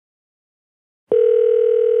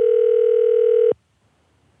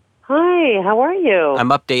Hi, how are you? I'm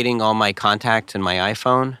updating all my contacts in my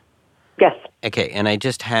iPhone. Yes. Okay, and I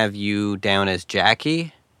just have you down as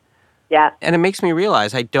Jackie. Yeah. And it makes me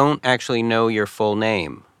realize I don't actually know your full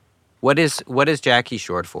name. What is Jackie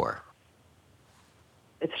short for?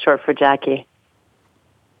 It's short for Jackie.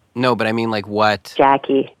 No, but I mean like what?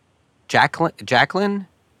 Jackie. Jacqueline?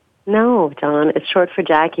 No, John, it's short for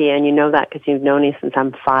Jackie, and you know that because you've known me since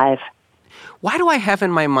I'm 5. Why do I have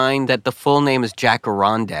in my mind that the full name is Jack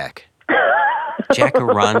Arondak? Jack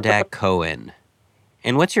Arondak Cohen.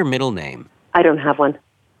 And what's your middle name? I don't have one.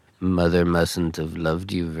 Mother mustn't have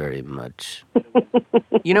loved you very much.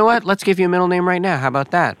 You know what? Let's give you a middle name right now. How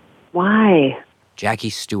about that? Why? Jackie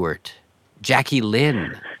Stewart. Jackie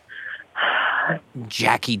Lynn.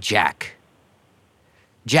 Jackie Jack.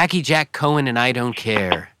 Jackie Jack Cohen and I don't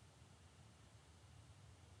care.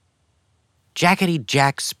 Jackety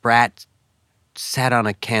Jack Spratt sat on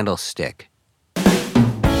a candlestick.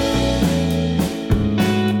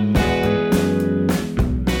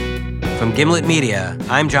 From Gimlet Media,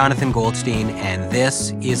 I'm Jonathan Goldstein, and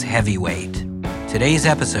this is Heavyweight. Today's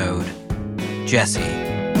episode, Jesse.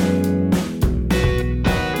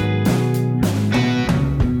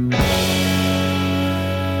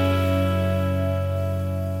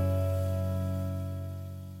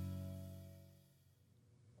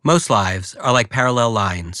 Most lives are like parallel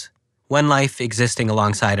lines, one life existing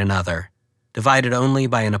alongside another, divided only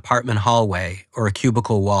by an apartment hallway or a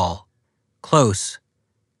cubicle wall. Close,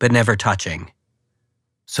 but never touching.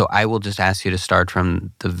 So I will just ask you to start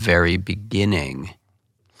from the very beginning.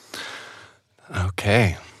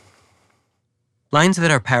 Okay. Lines that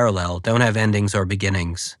are parallel don't have endings or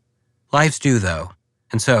beginnings. Lives do, though,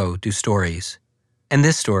 and so do stories. And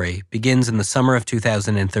this story begins in the summer of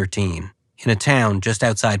 2013, in a town just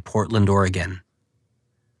outside Portland, Oregon.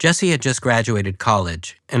 Jesse had just graduated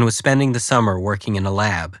college and was spending the summer working in a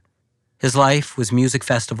lab. His life was music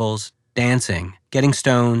festivals, dancing, getting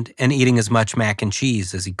stoned, and eating as much mac and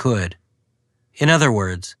cheese as he could. In other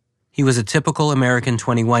words, he was a typical American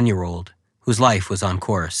 21-year-old whose life was on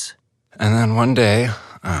course. And then one day,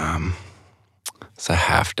 it's a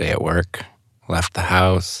half day at work, left the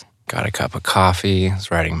house, got a cup of coffee,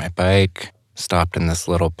 was riding my bike, stopped in this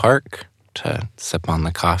little park to sip on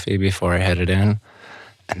the coffee before I headed in.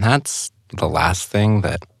 And that's the last thing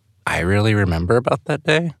that I really remember about that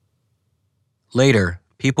day. Later,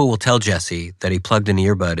 people will tell Jesse that he plugged an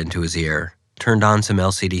earbud into his ear, turned on some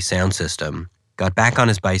LCD sound system, got back on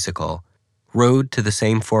his bicycle, rode to the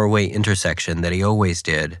same four-way intersection that he always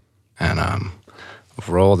did, and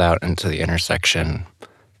rolled out into the intersection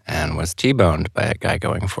and was T-boned by a guy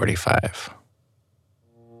going 45.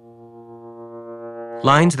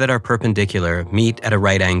 Lines that are perpendicular meet at a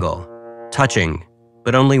right angle, touching,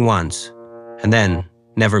 but only once, and then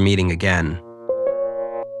never meeting again.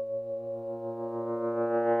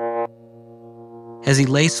 As he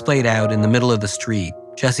lay splayed out in the middle of the street,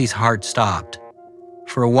 Jesse's heart stopped.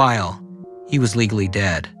 For a while, he was legally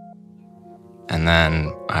dead. And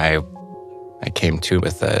then I came to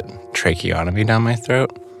with a tracheotomy down my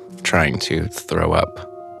throat, trying to throw up,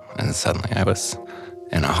 and suddenly I was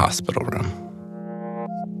in a hospital room.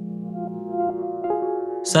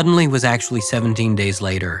 Suddenly was actually 17 days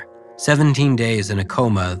later, 17 days in a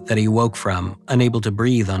coma that he woke from, unable to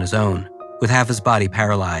breathe on his own, with half his body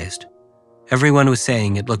paralyzed. Everyone was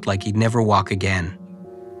saying it looked like he'd never walk again.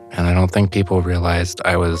 And I don't think people realized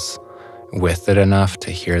I was with it enough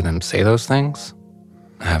to hear them say those things.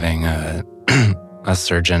 Having a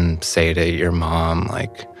surgeon say to your mom,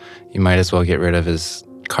 like, you might as well get rid of his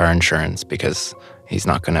car insurance because he's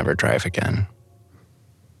not going to ever drive again.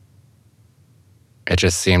 It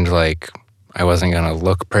just seemed like I wasn't going to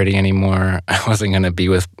look pretty anymore. I wasn't going to be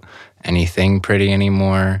with anything pretty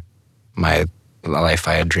anymore. The life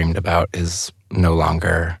I had dreamed about is no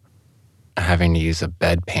longer having to use a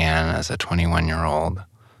bedpan as a 21-year-old,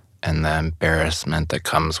 and the embarrassment that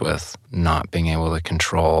comes with not being able to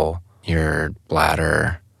control your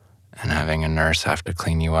bladder and having a nurse have to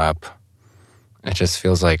clean you up. It just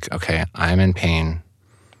feels like, okay, I'm in pain.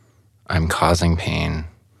 I'm causing pain.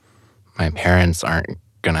 My parents aren't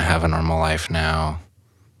going to have a normal life now.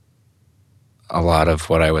 A lot of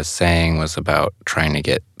what I was saying was about trying to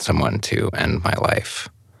get someone to end my life.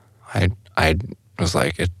 I was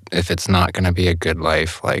like, if it's not going to be a good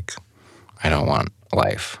life, like, I don't want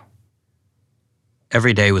life.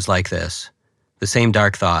 Every day was like this. The same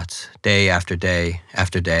dark thoughts, day after day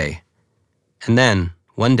after day. And then,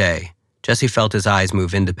 one day, Jesse felt his eyes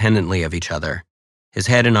move independently of each other. His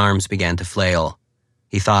head and arms began to flail.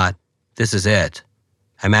 He thought, this is it.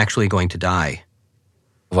 I'm actually going to die.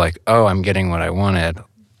 Like, oh, I'm getting what I wanted.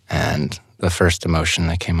 And the first emotion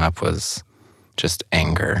that came up was just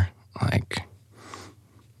anger. Like,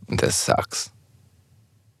 this sucks.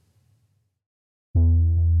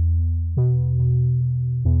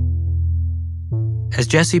 As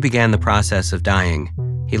Jesse began the process of dying,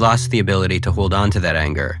 he lost the ability to hold on to that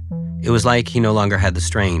anger. It was like he no longer had the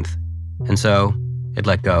strength, and so it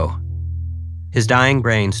let go. His dying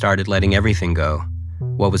brain started letting everything go,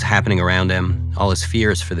 what was happening around him, all his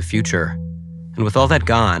fears for the future. And with all that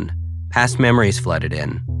gone, past memories flooded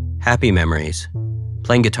in, happy memories.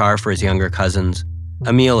 Playing guitar for his younger cousins,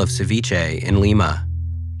 a meal of ceviche in Lima,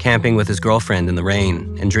 camping with his girlfriend in the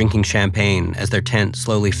rain, and drinking champagne as their tent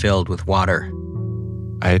slowly filled with water.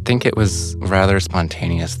 I think it was rather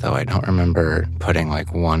spontaneous, though. I don't remember putting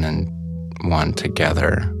like one and one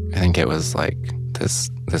together. I think it was like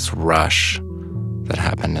this rush that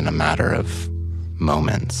happened in a matter of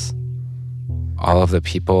moments. All of the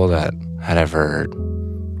people that had ever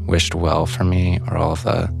wished well for me, or all of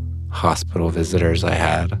the hospital visitors I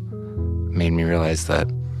had, made me realize that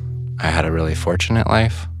I had a really fortunate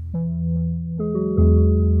life.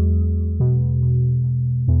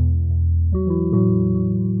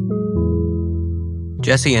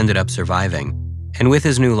 Jesse ended up surviving, and with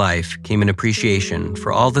his new life came an appreciation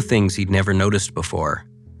for all the things he'd never noticed before.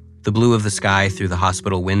 The blue of the sky through the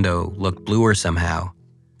hospital window looked bluer somehow.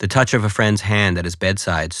 The touch of a friend's hand at his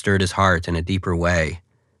bedside stirred his heart in a deeper way.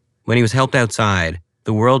 When he was helped outside,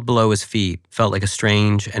 the world below his feet felt like a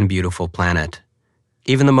strange and beautiful planet.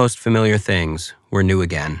 Even the most familiar things were new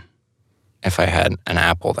again. If I had an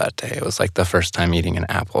apple that day, it was like the first time eating an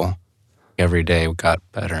apple. Every day got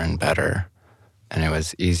better and better. And it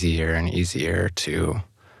was easier and easier to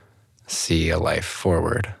see a life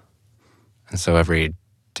forward. And so every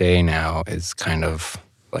day now is kind of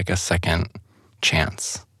like a second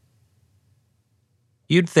chance.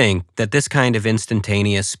 You'd think that this kind of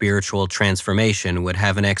instantaneous spiritual transformation would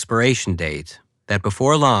have an expiration date, that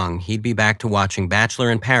before long he'd be back to watching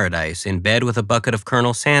Bachelor in Paradise in bed with a bucket of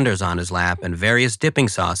Colonel Sanders on his lap and various dipping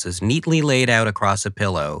sauces neatly laid out across a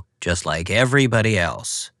pillow, just like everybody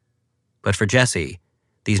else. But for Jesse,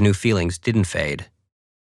 these new feelings didn't fade.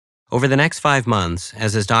 Over the next 5 months,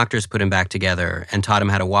 as his doctors put him back together and taught him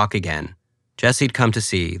how to walk again, Jesse'd come to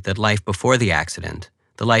see that life before the accident,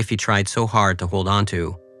 the life he tried so hard to hold on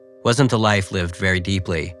to, wasn't a life lived very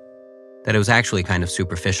deeply, that it was actually kind of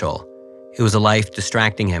superficial. It was a life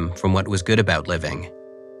distracting him from what was good about living.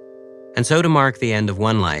 And so to mark the end of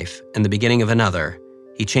one life and the beginning of another,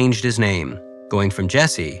 he changed his name, going from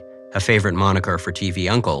Jesse, a favorite moniker for TV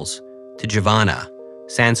uncles, to Jivana,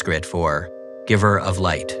 Sanskrit for giver of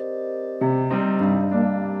light.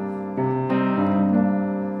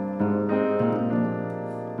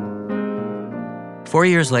 Four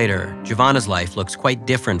years later, Jivana's life looks quite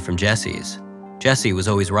different from Jesse's. Jesse was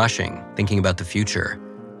always rushing, thinking about the future.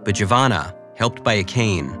 But Jivana, helped by a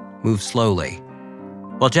cane, moved slowly.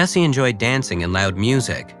 While Jesse enjoyed dancing and loud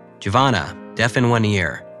music, Jivana, deaf in one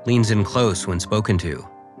ear, leans in close when spoken to.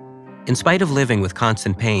 In spite of living with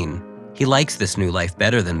constant pain, he likes this new life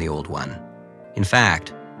better than the old one. In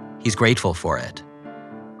fact, he's grateful for it.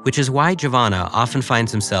 Which is why Jivana often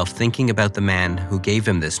finds himself thinking about the man who gave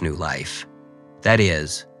him this new life. That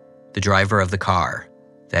is, the driver of the car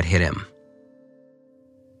that hit him.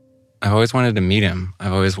 I've always wanted to meet him.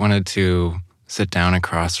 I've always wanted to sit down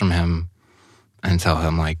across from him and tell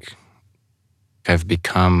him, like, I've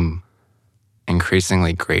become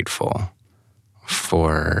increasingly grateful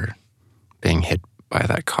for being hit by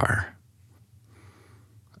that car.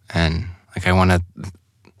 And like I want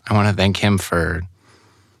to thank him for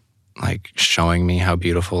like showing me how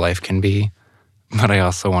beautiful life can be, but I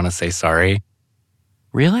also want to say sorry.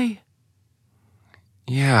 Really?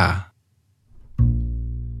 Yeah.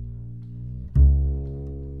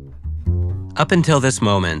 Up until this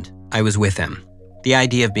moment, I was with him. The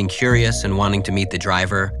idea of being curious and wanting to meet the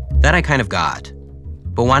driver, that I kind of got.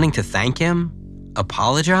 But wanting to thank him?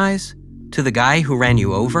 Apologize? To the guy who ran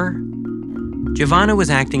you over? Jivana was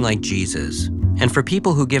acting like Jesus. And for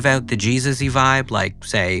people who give out the Jesus-y vibe, like,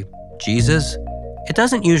 say, Jesus, it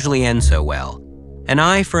doesn't usually end so well. An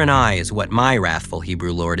eye for an eye is what my wrathful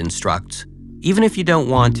Hebrew Lord instructs. Even if you don't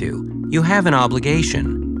want to, you have an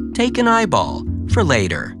obligation. Take an eyeball, for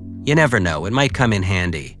later. You never know, it might come in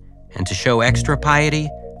handy. And to show extra piety,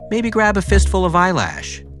 maybe grab a fistful of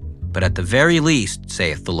eyelash. But at the very least,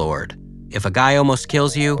 saith the Lord, if a guy almost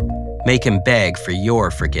kills you, make him beg for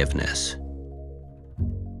your forgiveness.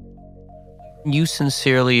 You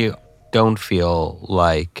sincerely don't feel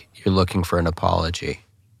like you're looking for an apology.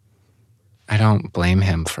 I don't blame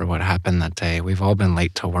him for what happened that day. We've all been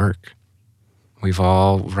late to work. We've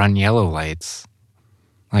all run yellow lights.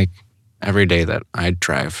 Like, every day that I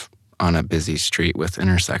drive on a busy street with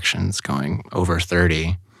intersections going over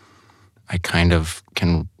 30, I kind of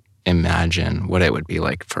can imagine what it would be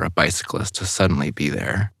like for a bicyclist to suddenly be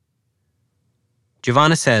there.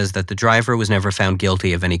 Giovanna says that the driver was never found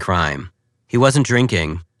guilty of any crime. He wasn't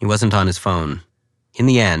drinking. He wasn't on his phone. In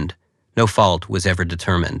the end, no fault was ever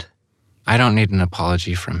determined. I don't need an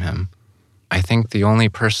apology from him. I think the only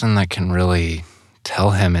person that can really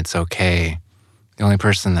tell him it's okay, the only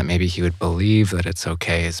person that maybe he would believe that it's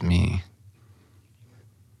okay is me.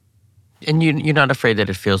 And you're not afraid that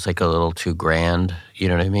it feels like a little too grand? You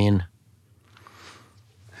know what I mean?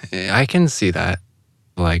 I can see that.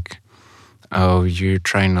 Like, oh, you're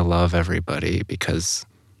trying to love everybody because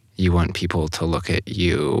you want people to look at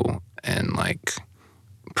you and, like,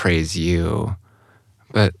 praise you.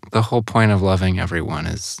 But the whole point of loving everyone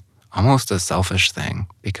is almost a selfish thing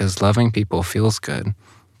because loving people feels good.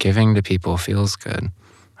 Giving to people feels good.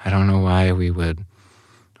 I don't know why we would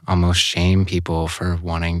almost shame people for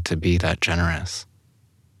wanting to be that generous.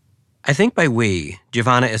 I think by we,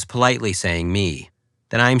 Giovanna is politely saying me,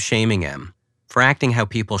 that I'm shaming him for acting how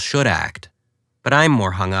people should act. But I'm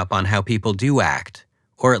more hung up on how people do act,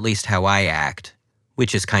 or at least how I act,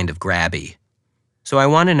 which is kind of grabby. So I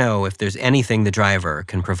want to know if there's anything the driver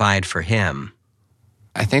can provide for him.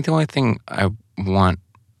 I think the only thing I want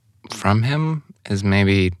from him is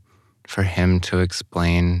maybe for him to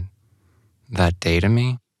explain that day to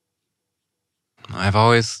me. I've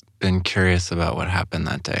always been curious about what happened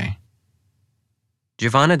that day.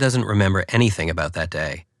 Giovanna doesn't remember anything about that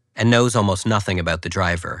day and knows almost nothing about the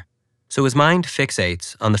driver, so his mind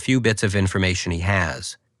fixates on the few bits of information he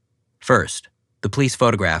has. First, the police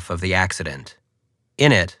photograph of the accident.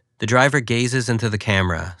 In it, the driver gazes into the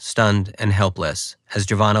camera, stunned and helpless, as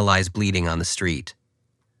Giovanna lies bleeding on the street.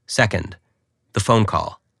 Second, the phone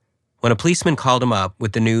call. When a policeman called him up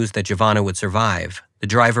with the news that Giovanna would survive, the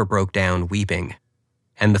driver broke down weeping.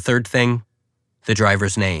 And the third thing, the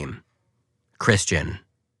driver's name, Christian.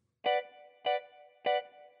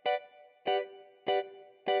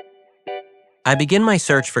 I begin my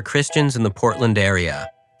search for Christians in the Portland area,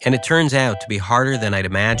 and it turns out to be harder than I'd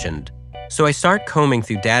imagined. So I start combing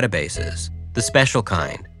through databases, the special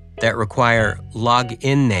kind, that require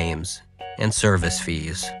log-in names and service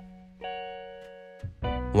fees.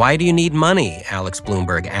 Why do you need money? Alex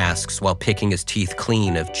Bloomberg asks while picking his teeth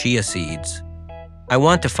clean of chia seeds. I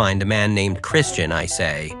want to find a man named Christian, I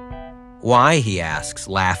say. Why, he asks,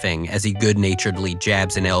 laughing as he good-naturedly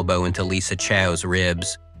jabs an elbow into Lisa Chow's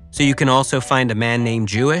ribs. So you can also find a man named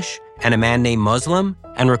Jewish and a man named Muslim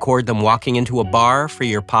and record them walking into a bar for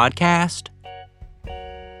your podcast?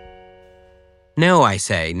 No, I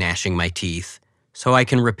say, gnashing my teeth, so I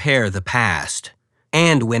can repair the past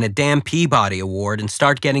and win a damn Peabody Award and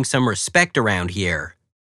start getting some respect around here.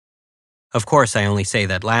 Of course, I only say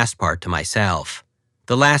that last part to myself.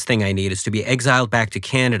 The last thing I need is to be exiled back to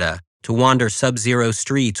Canada to wander sub-zero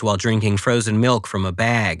streets while drinking frozen milk from a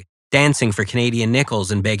bag, dancing for Canadian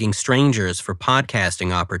nickels and begging strangers for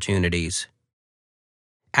podcasting opportunities.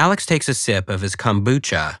 Alex takes a sip of his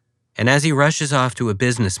kombucha, and as he rushes off to a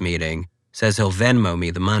business meeting, says he'll Venmo me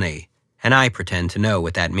the money, and I pretend to know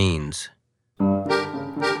what that means.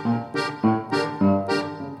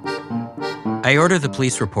 I order the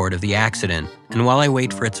police report of the accident, and while I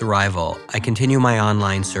wait for its arrival, I continue my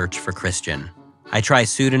online search for Christian. I try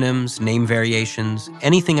pseudonyms, name variations,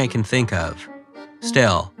 anything I can think of.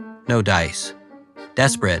 Still, no dice.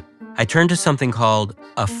 Desperate, I turn to something called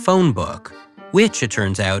a phone book, which, it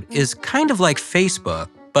turns out, is kind of like Facebook,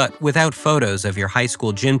 but without photos of your high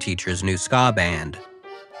school gym teacher's new ska band.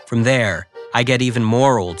 From there, I get even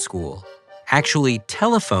more old school, actually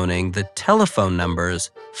telephoning the telephone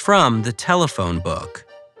numbers from the telephone book.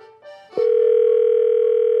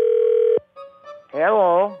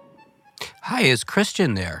 Hello. Hi, is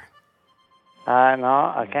Christian there?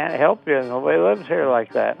 No, I can't help you. Nobody lives here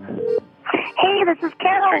like that. Hey, this is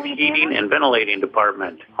Carol. Heating and ventilating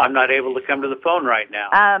department. I'm not able to come to the phone right now.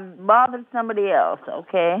 Bob and somebody else,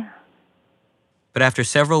 okay? But after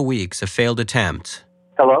several weeks of failed attempts...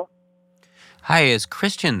 Hello? Hi, is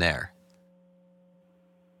Christian there?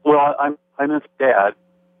 Well, I'm his dad.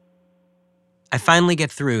 I finally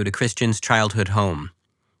get through to Christian's childhood home.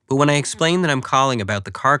 But when I explain that I'm calling about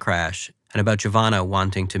the car crash and about Giovanna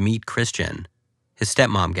wanting to meet Christian, his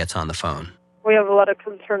stepmom gets on the phone. We have a lot of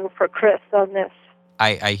concern for Chris on this.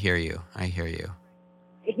 I hear you. I hear you.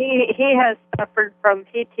 He has suffered from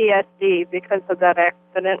PTSD because of that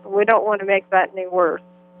accident. We don't want to make that any worse.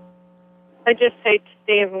 I just hate to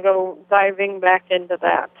see him go diving back into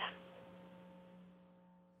that.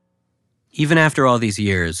 Even after all these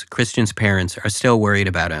years, Christian's parents are still worried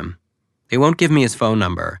about him. They won't give me his phone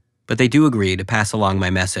number, but they do agree to pass along my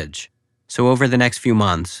message. So over the next few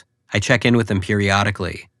months, I check in with them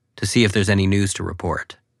periodically to see if there's any news to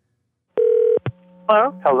report.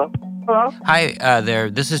 Hello? Hello? Hello? Hi there.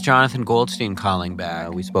 This is Jonathan Goldstein calling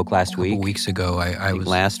back. We spoke last week. A couple weeks ago. I was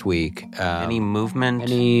last week. Any movement?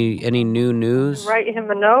 Any new news? Write him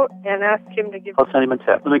a note and ask him to give... I'll send him a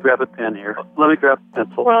text. Let me grab a pen here. Let me grab a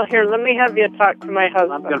pencil. Well, here, let me have you talk to my I'm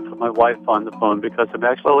husband. going to put my wife on the phone because I'm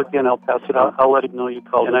actually, again, I'll pass it on. I'll let him know you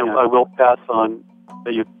called, and I will pass on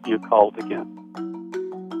that you called again.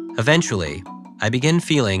 Eventually, I begin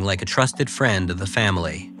feeling like a trusted friend of the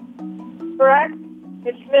family. Correct?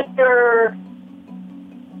 It's Mr...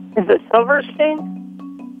 Is it Silverstein?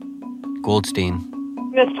 Goldstein.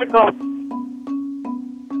 Mr. Gold.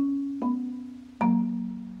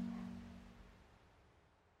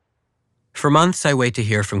 For months, I wait to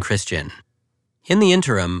hear from Christian. In the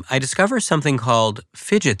interim, I discover something called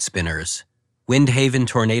fidget spinners. Windhaven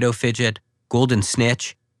tornado fidget, golden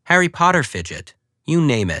snitch, Harry Potter fidget, you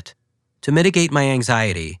name it. To mitigate my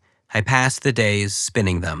anxiety, I pass the days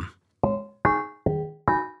spinning them.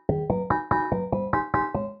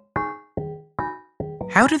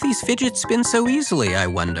 How do these fidgets spin so easily, I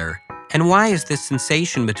wonder? And why is this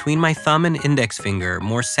sensation between my thumb and index finger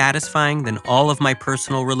more satisfying than all of my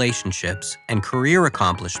personal relationships and career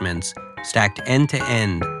accomplishments stacked end to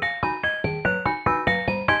end?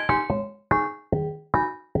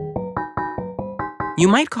 You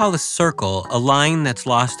might call a circle a line that's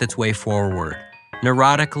lost its way forward,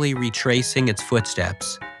 neurotically retracing its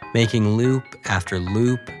footsteps, making loop after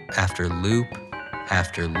loop after loop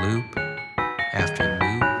after loop after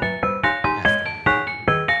loop.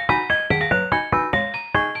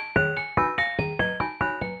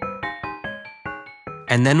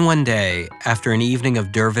 And then one day, after an evening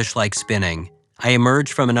of dervish-like spinning, I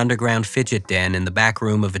emerge from an underground fidget den in the back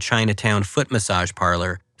room of a Chinatown foot massage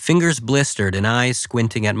parlor, fingers blistered and eyes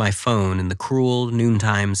squinting at my phone in the cruel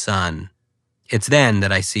noontime sun. It's then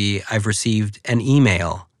that I see I've received an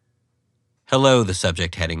email. Hello, the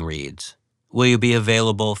subject heading reads. Will you be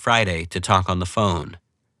available Friday to talk on the phone?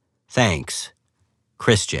 Thanks.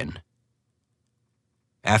 Christian.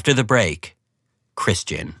 After the break,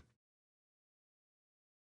 Christian.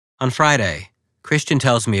 On Friday, Christian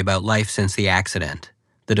tells me about life since the accident,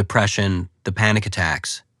 the depression, the panic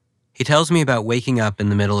attacks. He tells me about waking up in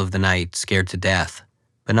the middle of the night scared to death,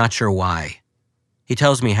 but not sure why. He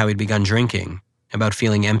tells me how he'd begun drinking, about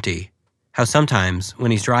feeling empty, how sometimes,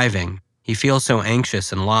 when he's driving, he feels so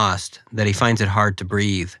anxious and lost that he finds it hard to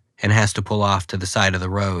breathe and has to pull off to the side of the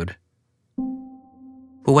road.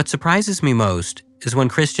 But what surprises me most is when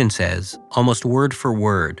Christian says, almost word for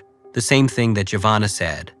word, the same thing that Giovanna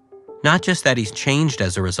said. Not just that he's changed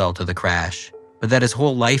as a result of the crash, but that his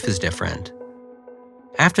whole life is different.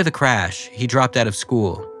 After the crash, he dropped out of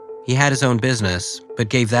school. He had his own business, but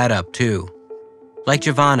gave that up too. Like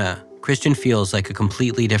Giovanna, Christian feels like a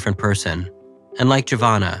completely different person. And like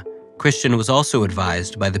Giovanna, Christian was also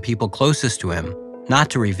advised by the people closest to him not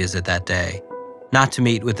to revisit that day, not to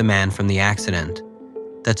meet with the man from the accident,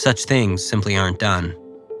 that such things simply aren't done.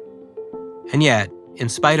 And yet, in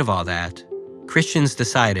spite of all that, Christian's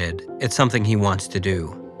decided it's something he wants to do.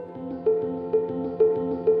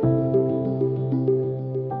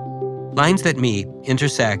 Lines that meet,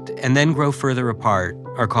 intersect, and then grow further apart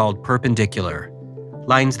are called perpendicular.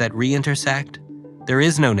 Lines that re-intersect, there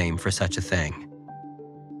is no name for such a thing.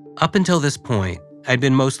 Up until this point, I'd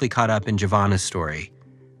been mostly caught up in Giovanna's story,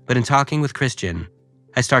 but in talking with Christian,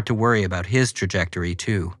 I start to worry about his trajectory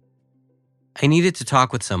too. I needed to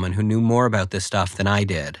talk with someone who knew more about this stuff than I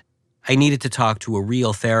did. I needed to talk to a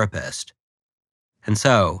real therapist. And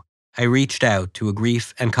so, I reached out to a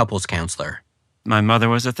grief and couples counselor. My mother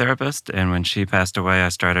was a therapist, and when she passed away, I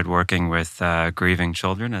started working with grieving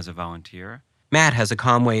children as a volunteer. Matt has a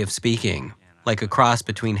calm way of speaking, like a cross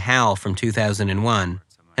between Hal from 2001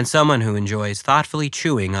 and someone who enjoys thoughtfully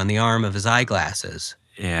chewing on the arm of his eyeglasses.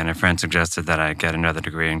 Yeah, and a friend suggested that I get another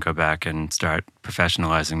degree and go back and start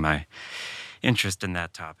professionalizing my interest in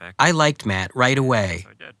that topic. I liked Matt right away.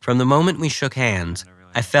 From the moment we shook hands,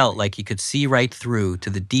 I felt like he could see right through to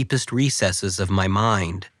the deepest recesses of my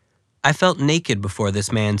mind. I felt naked before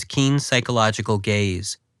this man's keen psychological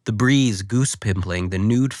gaze, the breeze goose-pimpling the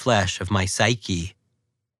nude flesh of my psyche.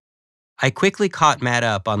 I quickly caught Matt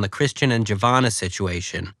up on the Christian and Giovanna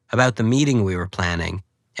situation, about the meeting we were planning,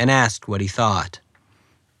 and asked what he thought.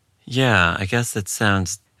 Yeah, I guess it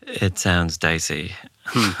sounds dicey.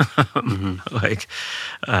 Like,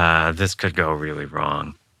 this could go really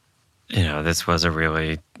wrong. You know, this was a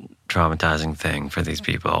really traumatizing thing for these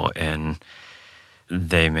people, and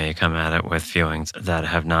they may come at it with feelings that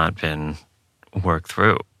have not been worked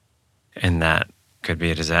through, and that could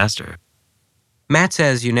be a disaster. Matt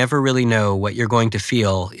says you never really know what you're going to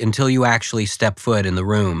feel until you actually step foot in the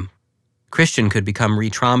room. Christian could become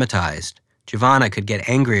re-traumatized. Giovanna could get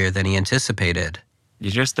angrier than he anticipated.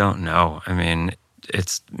 You just don't know. I mean,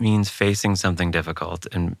 it means facing something difficult,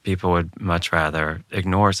 and people would much rather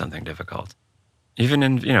ignore something difficult. Even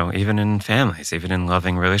in families, even in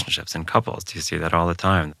loving relationships and couples, you see that all the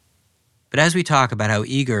time. But as we talk about how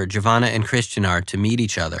eager Giovanna and Christian are to meet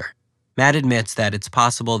each other, Matt admits that it's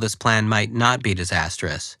possible this plan might not be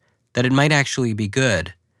disastrous, that it might actually be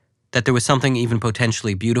good, that there was something even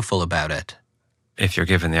potentially beautiful about it. If you're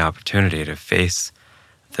given the opportunity to face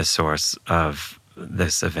the source of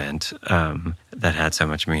this event that had so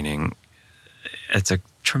much meaning, it's a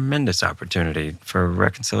tremendous opportunity for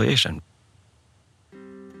reconciliation.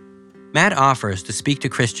 Matt offers to speak to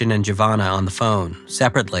Christian and Giovanna on the phone,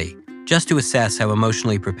 separately, just to assess how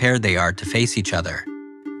emotionally prepared they are to face each other.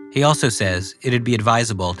 He also says it'd be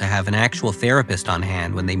advisable to have an actual therapist on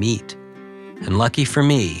hand when they meet. And lucky for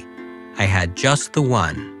me, I had just the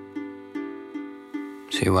one.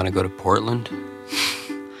 So you want to go to Portland?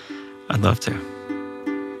 I'd love to.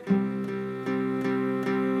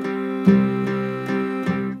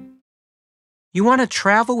 You want to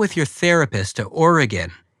travel with your therapist to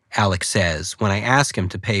Oregon, Alex says when I ask him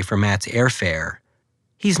to pay for Matt's airfare.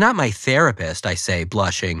 He's not my therapist, I say,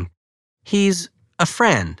 blushing. He's a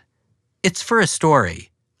friend. It's for a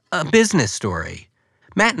story, a business story.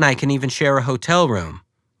 Matt and I can even share a hotel room.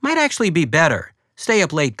 Might actually be better. Stay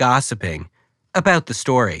up late gossiping. About the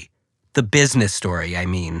story. The business story, I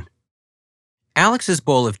mean. Alex's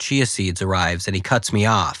bowl of chia seeds arrives and he cuts me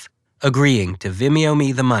off, agreeing to Vimeo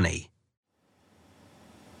me the money.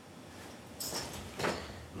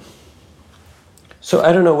 So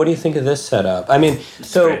I don't know, what do you think of this setup? I mean,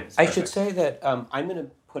 so I should say that I'm going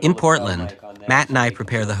to put... In Portland, Matt and I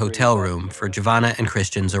prepare the hotel room for Giovanna and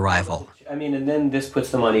Christian's arrival. I mean, and then this puts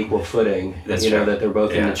them on equal footing. That's you know, true. that they're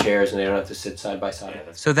both in the chairs and they don't have to sit side by side.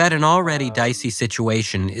 So that an already dicey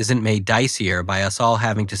situation isn't made dicier by us all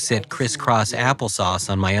having to sit crisscross applesauce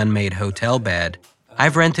on my unmade hotel bed,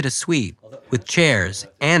 I've rented a suite with chairs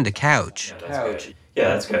and a couch. Yeah,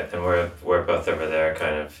 that's good. And we're both over there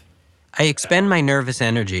kind of... I expend my nervous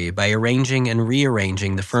energy by arranging and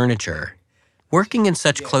rearranging the furniture. Working in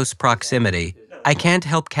such close proximity, I can't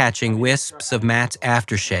help catching wisps of Matt's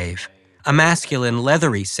aftershave, a masculine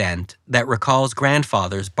leathery scent that recalls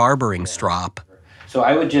grandfather's barbering strop. So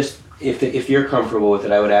I would just, if you're comfortable with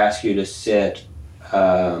it, I would ask you to sit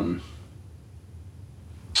on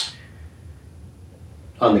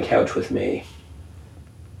the couch with me.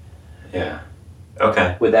 Yeah.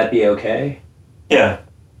 Okay. Would that be okay? Yeah.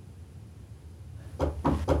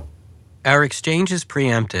 Our exchange is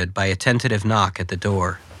preempted by a tentative knock at the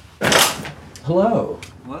door. Hello.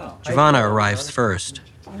 Wow. Giovanna arrives first.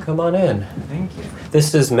 Come on in. Thank you.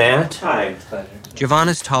 This is Matt. Hi.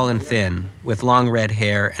 Giovanna's tall and thin, with long red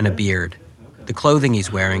hair and a beard. The clothing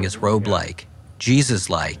he's wearing is robe-like,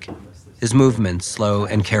 Jesus-like. His movements slow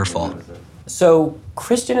and careful. So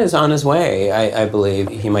Christian is on his way, I believe.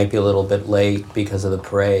 He might be a little bit late because of the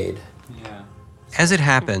parade. Yeah. As it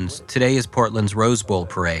happens, today is Portland's Rose Bowl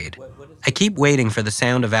parade. I keep waiting for the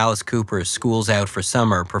sound of Alice Cooper's School's Out for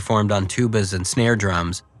Summer performed on tubas and snare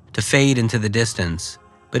drums to fade into the distance,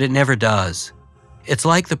 but it never does. It's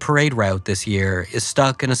like the parade route this year is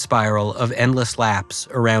stuck in a spiral of endless laps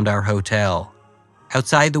around our hotel.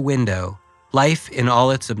 Outside the window, life in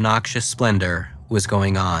all its obnoxious splendor was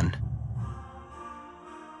going on.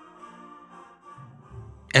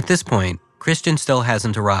 At this point, Christian still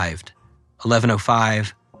hasn't arrived.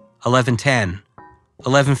 11:05, 11:10,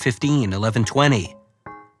 11:15, 11:20.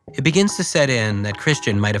 It begins to set in that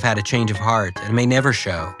Christian might have had a change of heart and may never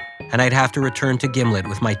show, and I'd have to return to Gimlet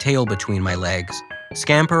with my tail between my legs,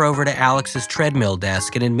 scamper over to Alex's treadmill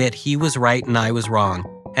desk and admit he was right and I was wrong,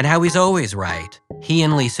 and how he's always right, he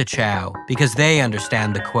and Lisa Chow, because they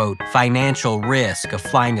understand the, quote, financial risk of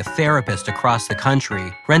flying a therapist across the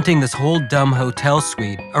country, renting this whole dumb hotel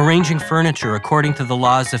suite, arranging furniture according to the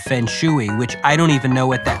laws of Feng Shui, which I don't even know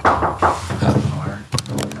what that...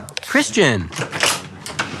 Christian!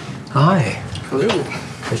 Hi. Hello.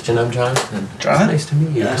 Christian, I'm Jonathan. John? Nice to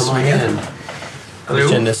meet you. Nice Come on to meet you. in.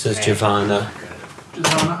 Christian, this is Giovanna.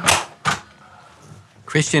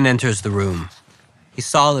 Christian enters the room. He's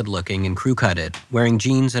solid-looking and crew-cutted, wearing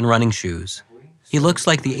jeans and running shoes. He looks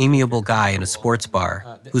like the amiable guy in a sports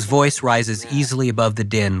bar, whose voice rises easily above the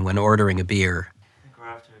din when ordering a beer.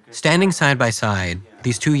 Standing side by side,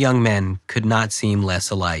 these two young men could not seem less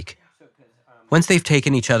alike. Once they've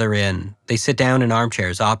taken each other in, they sit down in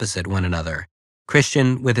armchairs opposite one another.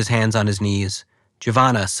 Christian with his hands on his knees,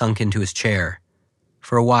 Giovanna sunk into his chair.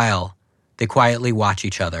 For a while, they quietly watch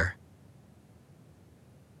each other.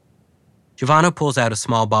 Giovanna pulls out a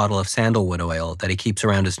small bottle of sandalwood oil that he keeps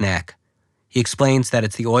around his neck. He explains that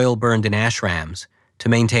it's the oil burned in ashrams to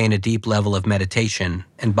maintain a deep level of meditation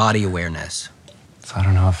and body awareness. So I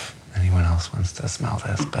don't know if anyone else wants to smell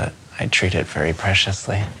this, but I treat it very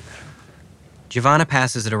preciously. Giovanna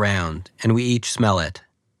passes it around, and we each smell it.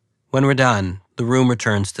 When we're done, the room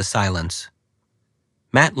returns to silence.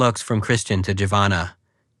 Matt looks from Christian to Giovanna.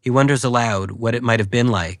 He wonders aloud what it might have been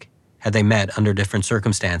like had they met under different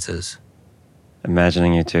circumstances.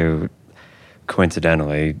 Imagining you two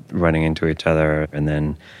coincidentally running into each other and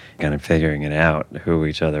then kind of figuring it out who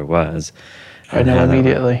each other was. I know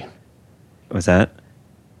immediately. Was that?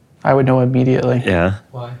 I would know immediately. Yeah.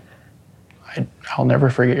 Why? I'll never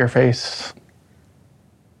forget your face.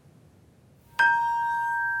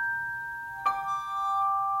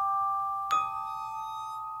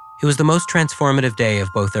 It was the most transformative day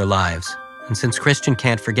of both their lives, and since Christian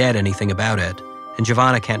can't forget anything about it, and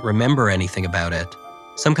Giovanna can't remember anything about it,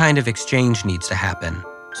 some kind of exchange needs to happen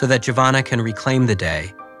so that Giovanna can reclaim the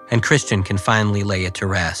day and Christian can finally lay it to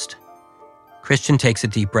rest. Christian takes a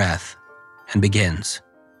deep breath and begins.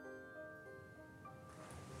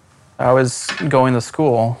 I was going to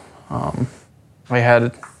school. I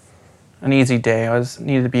had an easy day. I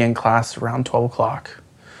needed to be in class around 12 o'clock.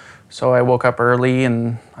 So I woke up early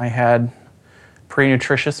and I had a pretty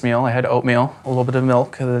nutritious meal. I had oatmeal, a little bit of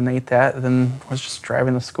milk, and then ate that, and then was just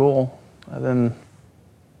driving to school. And then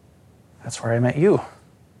that's where I met you.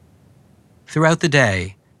 Throughout the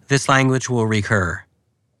day, this language will recur.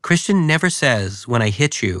 Christian never says, "when I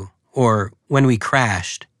hit you," or "when we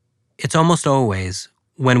crashed." It's almost always,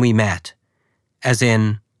 "when we met," as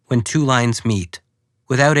in, when two lines meet,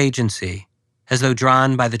 without agency, as though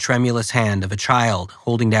drawn by the tremulous hand of a child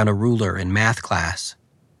holding down a ruler in math class.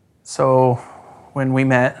 So when we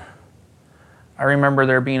met, I remember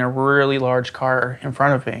there being a really large car in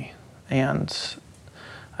front of me. And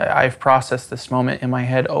I've processed this moment in my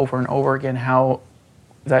head over and over again, how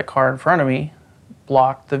that car in front of me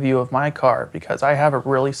blocked the view of my car, because I have a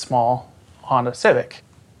really small Honda Civic.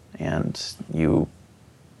 And you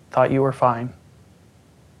thought you were fine.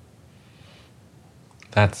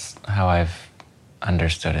 That's how I've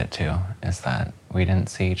understood it too, is that we didn't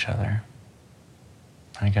see each other.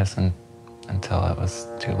 I guess until it was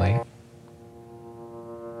too late.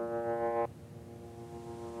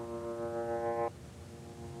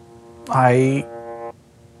 I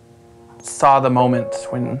saw the moment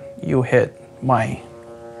when you hit my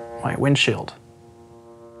windshield.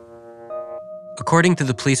 According to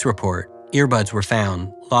the police report, earbuds were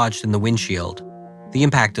found lodged in the windshield. The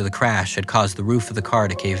impact of the crash had caused the roof of the car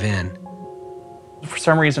to cave in. For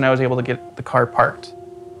some reason, I was able to get the car parked,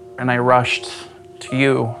 and I rushed to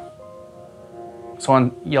you.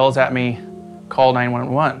 Someone yells at me, "Call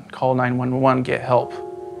 911, call 911, get help."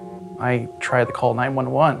 I tried to call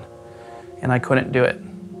 911, and I couldn't do it.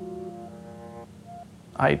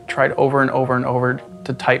 I tried over and over and over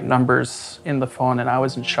to type numbers in the phone, and I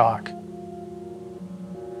was in shock.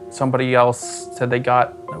 Somebody else said we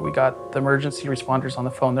got the emergency responders on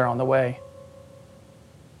the phone, they're on the way.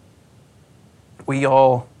 We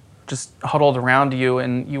all just huddled around you,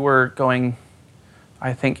 and you were going,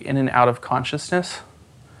 I think, in and out of consciousness.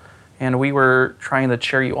 And we were trying to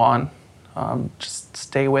cheer you on. Just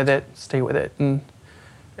stay with it. And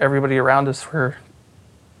everybody around us were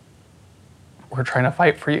trying to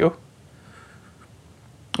fight for you.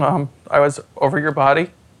 I was over your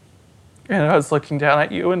body, and I was looking down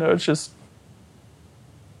at you, and I was just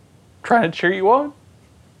trying to cheer you on.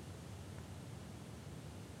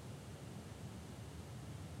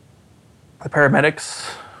 The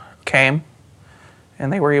paramedics came,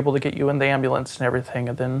 and they were able to get you in the ambulance and everything.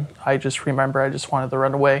 And then I just remember I just wanted to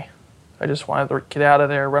run away. I just wanted to get out of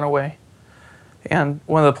there, run away. And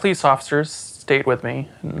one of the police officers stayed with me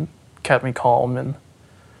and kept me calm. And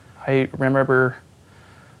I remember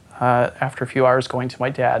after a few hours going to my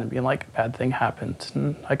dad and being like, a bad thing happened.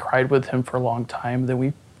 And I cried with him for a long time.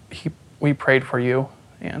 Then we prayed for you,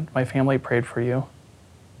 and my family prayed for you.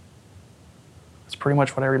 That's pretty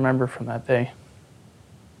much what I remember from that day.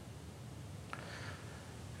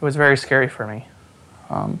 It was very scary for me.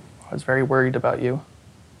 I was very worried about you.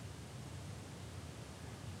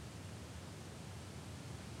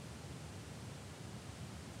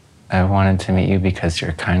 I wanted to meet you because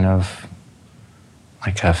you're kind of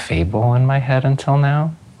like a fable in my head until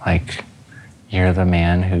now. Like, you're the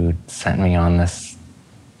man who sent me on this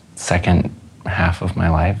second half of my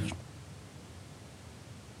life.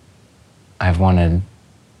 I've wanted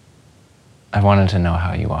to know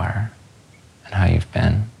how you are and how you've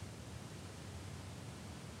been.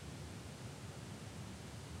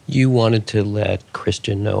 You wanted to let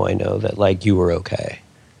Christian know, I know, that, like, you were okay,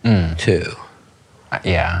 too.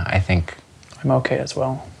 Yeah, I think... I'm okay as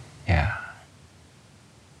well. Yeah.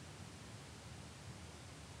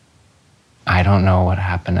 I don't know what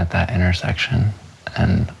happened at that intersection,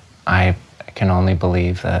 and I can only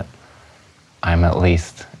believe that I'm at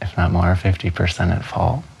least, if not more, 50% at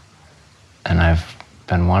fault. And I've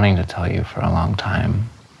been wanting to tell you for a long time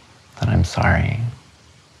that I'm sorry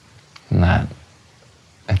and that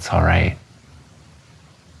it's all right.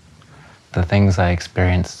 The things I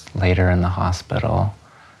experienced later in the hospital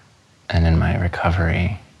and in my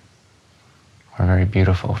recovery were very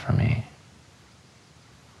beautiful for me.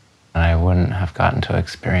 And I wouldn't have gotten to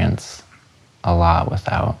experience a lot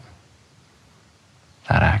without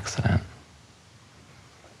that accident.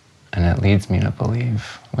 And it leads me to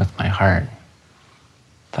believe with my heart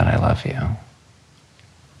that I love you. I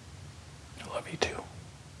love you too.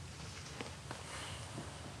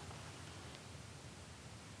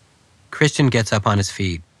 Christian gets up on his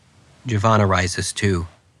feet. Giovanna rises too.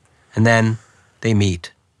 And then they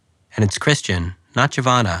meet. And it's Christian, not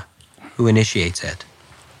Giovanna, who initiates it.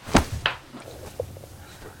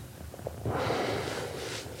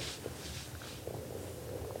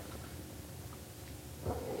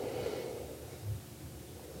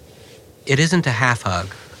 It isn't a half hug,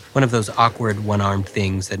 one of those awkward one-armed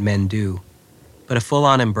things that men do, but a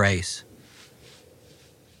full-on embrace.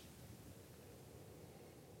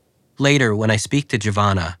 Later, when I speak to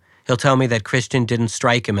Giovanna, he'll tell me that Christian didn't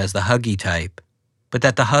strike him as the huggy type, but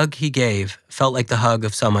that the hug he gave felt like the hug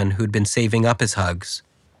of someone who'd been saving up his hugs.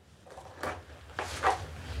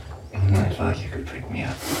 I feel like you could pick me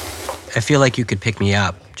up. I feel like you could pick me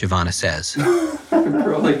up, Giovanna says.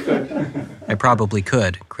 Probably could. I probably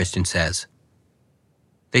could, Christian says.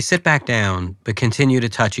 They sit back down, but continue to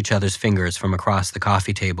touch each other's fingers from across the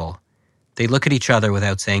coffee table. They look at each other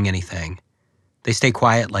without saying anything. They stay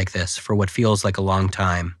quiet like this for what feels like a long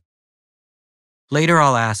time. Later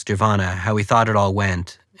I'll ask Giovanna how he thought it all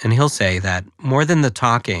went, and he'll say that more than the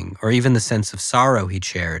talking or even the sense of sorrow he'd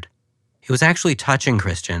shared, it was actually touching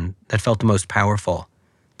Christian that felt the most powerful,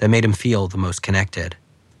 that made him feel the most connected.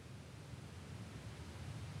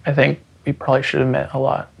 I think we probably should have met a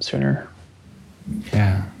lot sooner.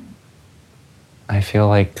 Yeah. I feel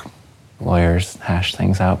like lawyers hash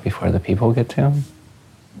things out before the people get to them.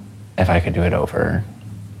 If I could do it over,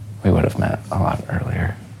 we would have met a lot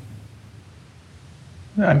earlier.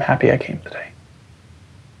 I'm happy I came today.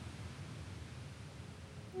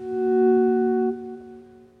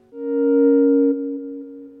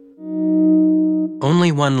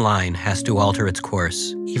 Only one line has to alter its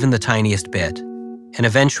course, even the tiniest bit, and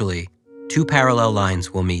eventually, two parallel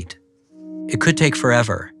lines will meet. It could take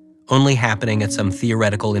forever, only happening at some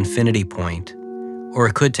theoretical infinity point, or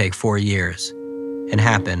it could take 4 years and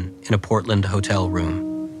happen in a Portland hotel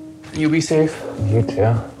room. You be safe. You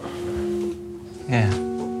too. Yeah.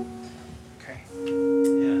 Okay.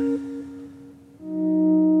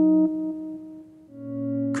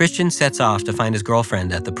 Christian sets off to find his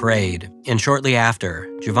girlfriend at the parade, and shortly after,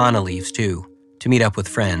 Giovanna leaves too, to meet up with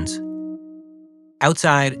friends.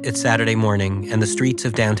 Outside, it's Saturday morning, and the streets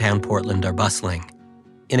of downtown Portland are bustling.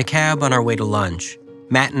 In a cab on our way to lunch,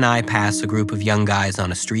 Matt and I pass a group of young guys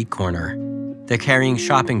on a street corner. They're carrying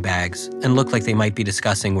shopping bags and look like they might be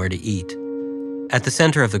discussing where to eat. At the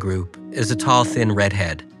center of the group is a tall, thin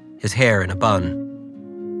redhead, his hair in a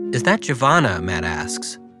bun. Is that Giovanna? Matt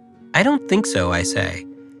asks. I don't think so, I say.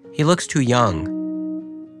 He looks too young.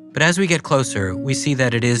 But as we get closer, we see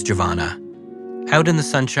that it is Giovanna. Out in the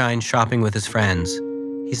sunshine shopping with his friends,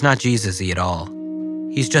 he's not Jesus-y at all.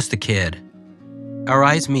 He's just a kid. Our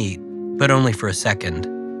eyes meet, but only for a second.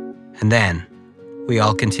 And then, we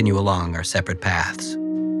all continue along our separate paths.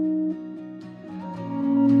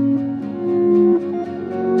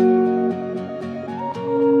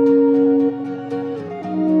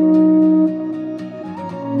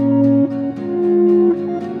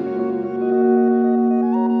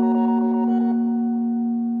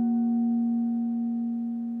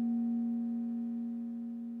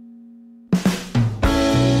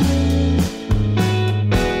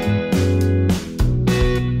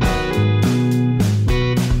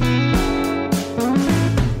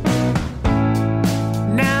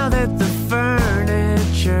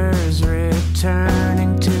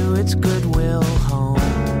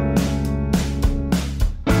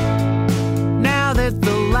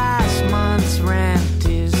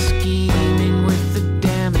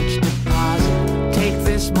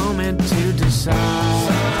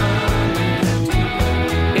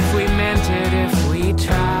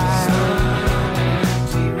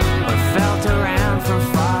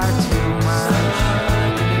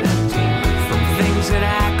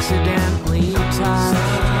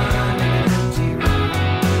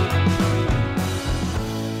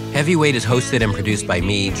 Heavyweight is hosted and produced by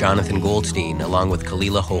me, Jonathan Goldstein, along with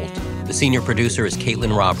Kalila Holt. The senior producer is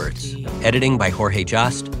Caitlin Roberts. Editing by Jorge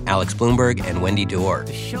Just, Alex Bloomberg, and Wendy Dorr.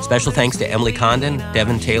 Special thanks to Emily Condon,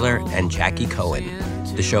 Devin Taylor, and Jackie Cohen.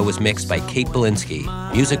 The show was mixed by Kate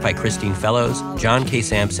Belinsky. Music by Christine Fellows, John K.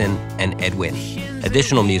 Sampson, and Edwin.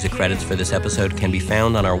 Additional music credits for this episode can be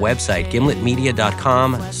found on our website,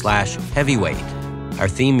 gimletmedia.com/heavyweight. Our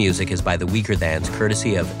theme music is by The Weakerthans,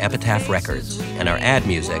 courtesy of Epitaph Records, and our ad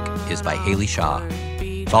music is by Haley Shaw.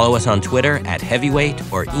 Follow us on Twitter @Heavyweight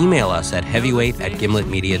or email us at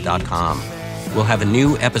heavyweight@gimletmedia.com. We'll have a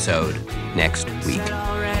new episode next week.